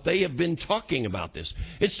grow up, they have been talking about this.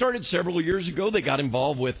 It started several years ago. They got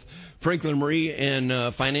involved with Franklin Marie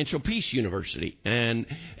and Financial Peace University, and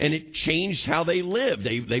it changed how they lived.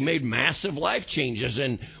 They made massive life changes,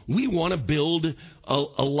 and we want to build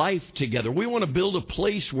a life together. We want to build a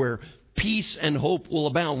place where peace and hope will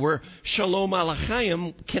abound, where Shalom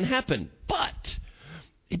Alachayim can happen. But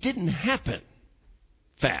it didn't happen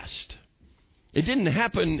fast. It didn't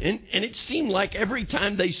happen, and it seemed like every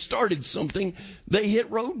time they started something, they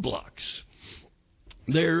hit roadblocks.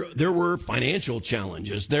 There were financial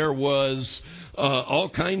challenges. There was all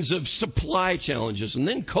kinds of supply challenges. And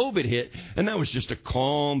then COVID hit, and that was just a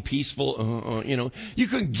calm, peaceful, You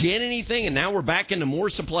couldn't get anything, and now we're back into more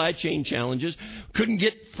supply chain challenges. Couldn't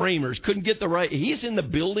get framers, couldn't get the right... He's in the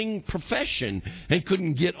building profession and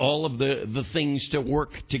couldn't get all of the things to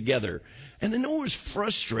work together. And I know it was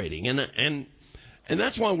frustrating, and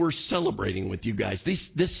that's why we're celebrating with you guys.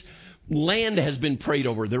 This land has been prayed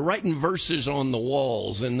over. They're writing verses on the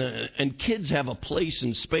walls, and kids have a place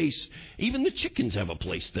and space. Even the chickens have a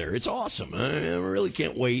place there. It's awesome. I really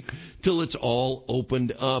can't wait till it's all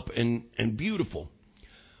opened up and beautiful.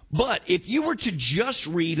 But if you were to just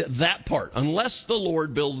read that part, unless the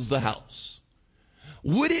Lord builds the house,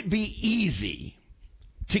 would it be easy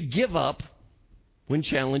to give up when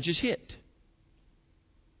challenges hit?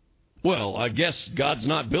 Well, I guess God's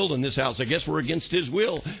not building this house. I guess we're against His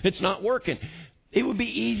will. It's not working. It would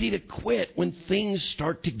be easy to quit when things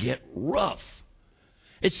start to get rough.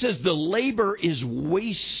 It says the labor is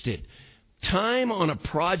wasted. Time on a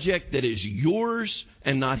project that is yours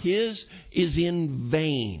and not His is in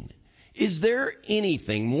vain. Is there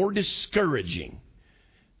anything more discouraging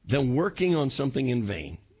than working on something in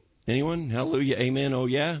vain? Anyone? Hallelujah. Amen. Oh,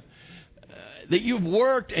 yeah. That you've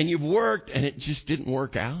worked and it just didn't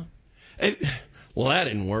work out. Well, that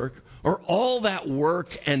didn't work. Or all that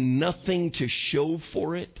work and nothing to show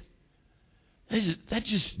for it. That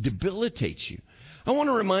just debilitates you. I want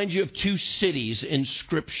to remind you of two cities in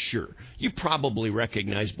Scripture. You probably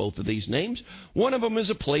recognize both of these names. One of them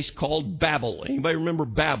is a place called Babel. Anybody remember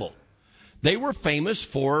Babel? They were famous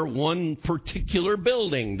for one particular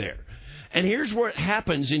building there. And here's what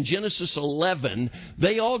happens in Genesis 11.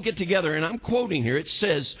 They all get together, and I'm quoting here. It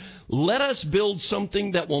says, "Let us build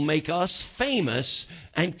something that will make us famous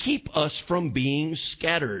and keep us from being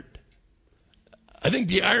scattered." I think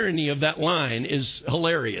the irony of that line is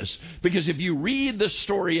hilarious, because if you read the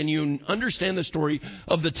story and you understand the story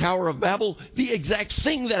of the Tower of Babel, the exact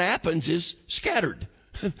thing that happens is scattered.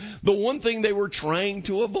 The one thing they were trying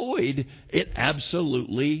to avoid, it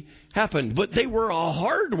absolutely happened. But they were a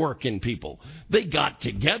hard-working people. They got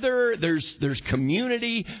together. There's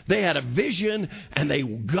community. They had a vision, and they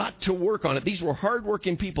got to work on it. These were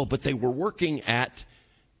hard-working people, but they were working at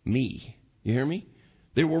me. You hear me?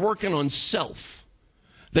 They were working on self.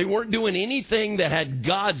 They weren't doing anything that had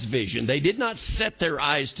God's vision. They did not set their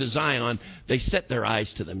eyes to Zion. They set their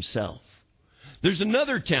eyes to themselves. There's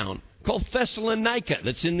another town called Thessalonica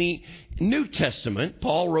that's in the New Testament.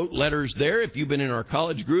 Paul wrote letters there. If you've been in our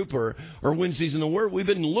college group or Wednesdays in the Word, we've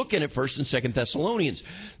been looking at 1st and 2nd Thessalonians.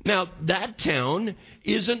 Now, that town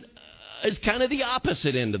is kind of the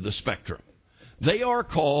opposite end of the spectrum. They are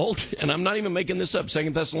called, and I'm not even making this up, 2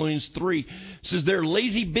 Thessalonians 3 says they're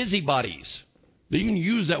lazy busybodies. They even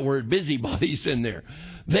use that word busybodies in there.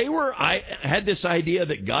 I had this idea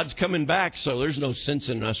that God's coming back, so there's no sense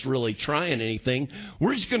in us really trying anything.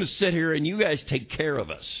 We're just going to sit here and you guys take care of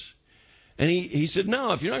us. And he said,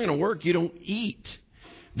 no, if you're not going to work, you don't eat.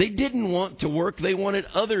 They didn't want to work. They wanted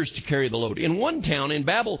others to carry the load. In one town, in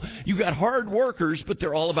Babel, you got hard workers, but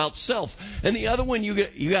they're all about self. And the other one,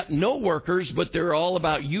 you got no workers, but they're all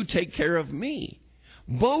about you take care of me.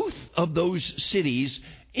 Both of those cities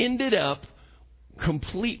ended up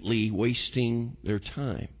completely wasting their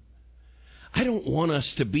time. I don't want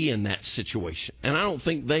us to be in that situation, and I don't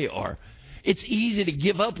think they are. It's easy to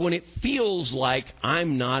give up when it feels like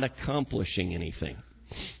I'm not accomplishing anything.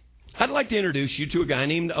 I'd like to introduce you to a guy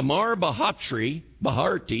named Amar Bharti,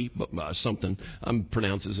 something, I'm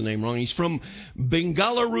pronouncing his name wrong. He's from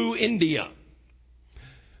Bengaluru, India.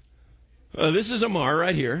 This is Amar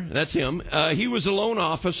right here. That's him. He was a loan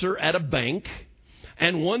officer at a bank.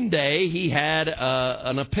 And one day he had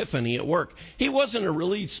an epiphany at work. He wasn't a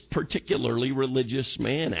really particularly religious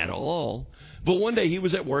man at all. But one day he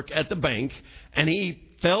was at work at the bank, and he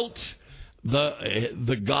felt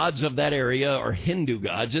the gods of that area are Hindu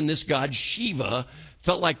gods, and this god Shiva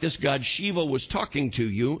felt like this god Shiva was talking to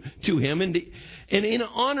him, and in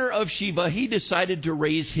honor of Shiva, he decided to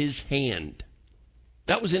raise his hand.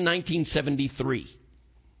 That was in 1973,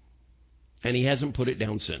 and he hasn't put it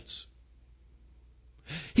down since.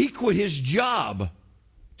 He quit his job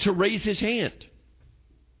to raise his hand.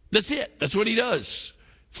 That's it. That's what he does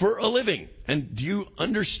for a living. And do you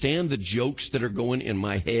understand the jokes that are going in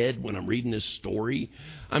my head when I'm reading this story?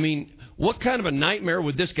 I mean, what kind of a nightmare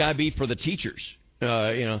would this guy be for the teachers?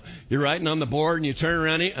 You're writing on the board and you turn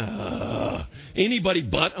around. Anybody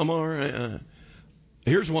but Amar.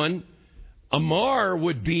 Here's one. Amar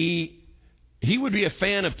would be a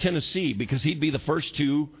fan of Tennessee because he'd be the first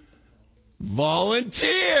to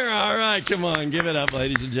volunteer. All right, come on. Give it up,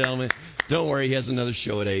 ladies and gentlemen. Don't worry, he has another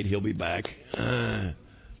show at 8. He'll be back.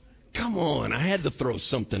 Come on. I had to throw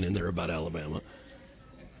something in there about Alabama.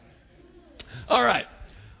 All right.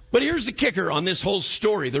 But here's the kicker on this whole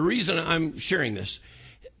story. The reason I'm sharing this.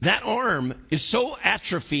 That arm is so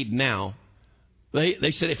atrophied now.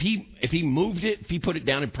 They said if he moved it, if he put it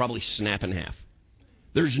down, it'd probably snap in half.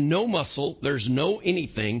 There's no muscle. There's no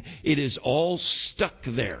anything. It is all stuck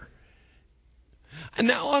there. And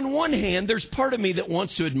now, on one hand, there's part of me that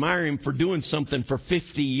wants to admire him for doing something for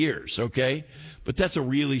 50 years, okay? But that's a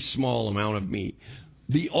really small amount of me.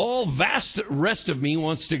 The all-vast rest of me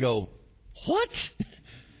wants to go, what?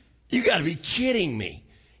 You got to be kidding me.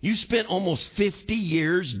 You spent almost 50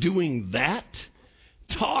 years doing that?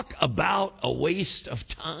 Talk about a waste of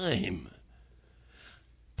time.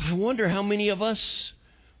 But I wonder how many of us,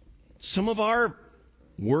 some of our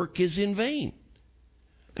work is in vain.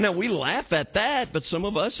 Now, we laugh at that, but some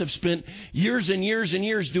of us have spent years and years and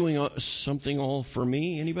years doing something all for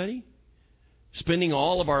me. Anybody? Spending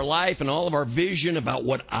all of our life and all of our vision about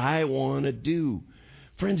what I want to do.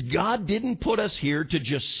 Friends, God didn't put us here to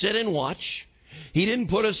just sit and watch. He didn't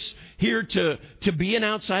put us here to be an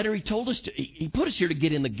outsider. He put us here to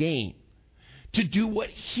get in the game, to do what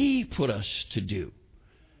He put us to do.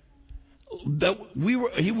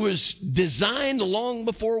 He was designed long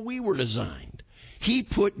before we were designed. He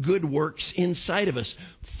put good works inside of us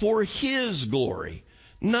for His glory,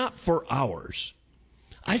 not for ours.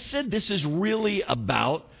 I said this is really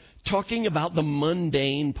about talking about the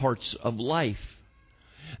mundane parts of life.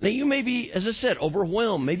 Now, you may be, as I said,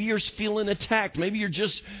 overwhelmed. Maybe you're feeling attacked. Maybe you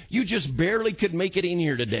just barely could make it in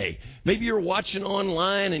here today. Maybe you're watching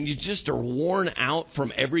online and you just are worn out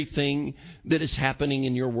from everything that is happening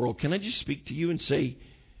in your world. Can I just speak to you and say,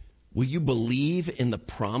 will you believe in the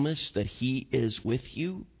promise that He is with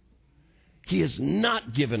you? He has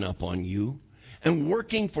not given up on you, and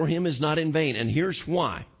working for Him is not in vain. And here's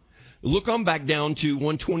why. Look on back down to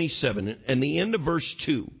 127 and the end of verse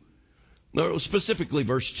 2. No, specifically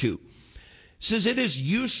verse 2. It says, it is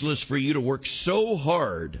useless for you to work so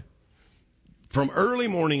hard from early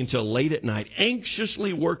morning until late at night,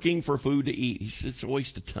 anxiously working for food to eat. He says it's a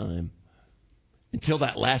waste of time. Until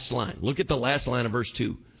that last line. Look at the last line of verse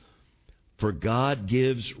 2. For God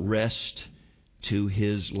gives rest to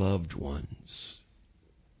His loved ones.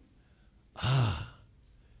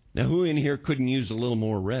 Now who in here couldn't use a little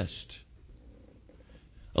more rest?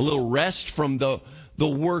 A little rest from the the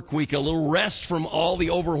work week, a little rest from all the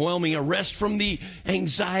overwhelming, a rest from the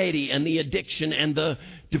anxiety and the addiction and the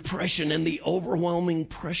depression and the overwhelming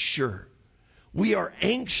pressure. We are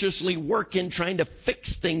anxiously working, trying to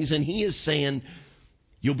fix things, and He is saying,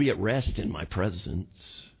 you'll be at rest in my presence.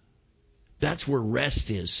 That's where rest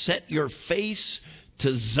is. Set your face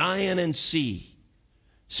to Zion and see,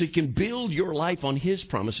 so you can build your life on His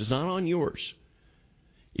promises, not on yours.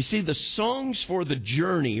 You see, the songs for the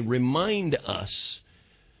journey remind us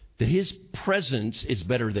that His presence is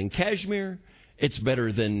better than Kashmir. It's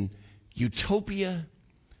better than utopia.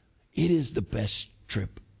 It is the best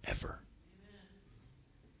trip ever.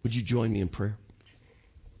 Would you join me in prayer?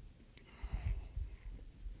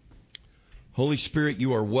 Holy Spirit,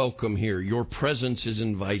 you are welcome here. Your presence is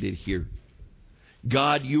invited here.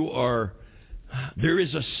 God, there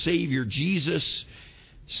is a Savior. Jesus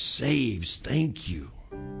saves. Thank you.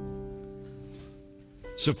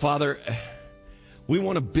 So, Father, we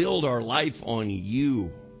want to build our life on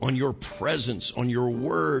you, on your presence, on your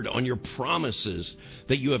word, on your promises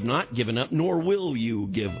that you have not given up, nor will you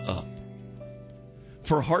give up.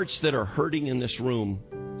 For hearts that are hurting in this room,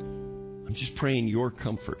 I'm just praying your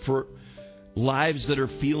comfort. For lives that are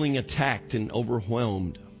feeling attacked and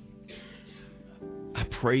overwhelmed, I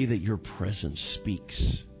pray that your presence speaks.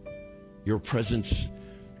 Your presence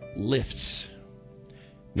lifts.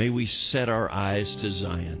 May we set our eyes to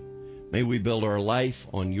Zion. May we build our life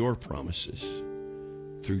on your promises.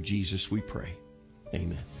 Through Jesus we pray.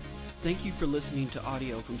 Amen. Thank you for listening to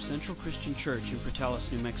audio from Central Christian Church in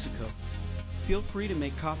Portales, New Mexico. Feel free to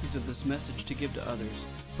make copies of this message to give to others,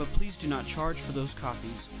 but please do not charge for those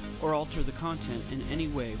copies or alter the content in any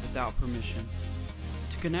way without permission.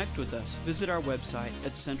 To connect with us, visit our website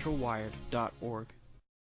at centralwired.org.